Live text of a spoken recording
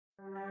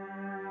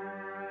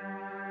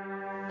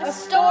A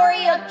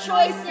story of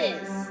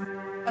choices.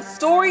 A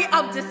story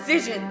of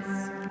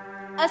decisions.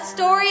 A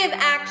story of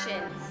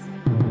actions.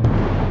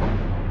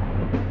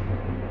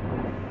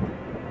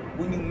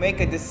 When you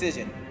make a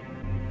decision.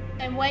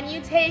 And when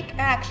you take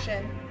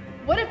action.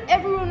 What if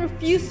everyone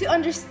refused to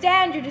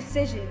understand your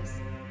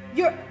decisions,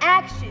 your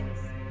actions?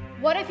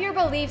 What if your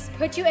beliefs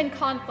put you in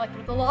conflict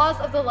with the laws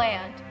of the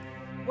land?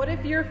 What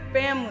if your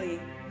family,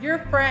 your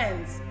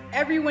friends,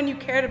 everyone you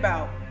cared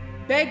about,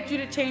 begged you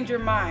to change your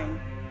mind,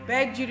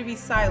 begged you to be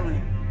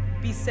silent,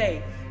 be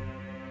safe?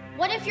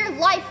 What if your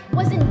life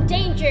was in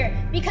danger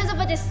because of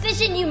a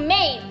decision you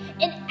made,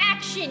 an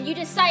action you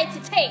decided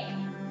to take?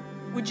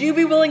 Would you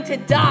be willing to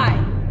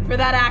die for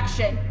that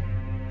action?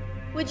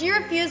 Would you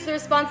refuse the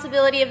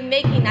responsibility of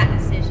making that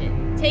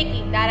decision,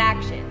 taking that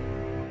action?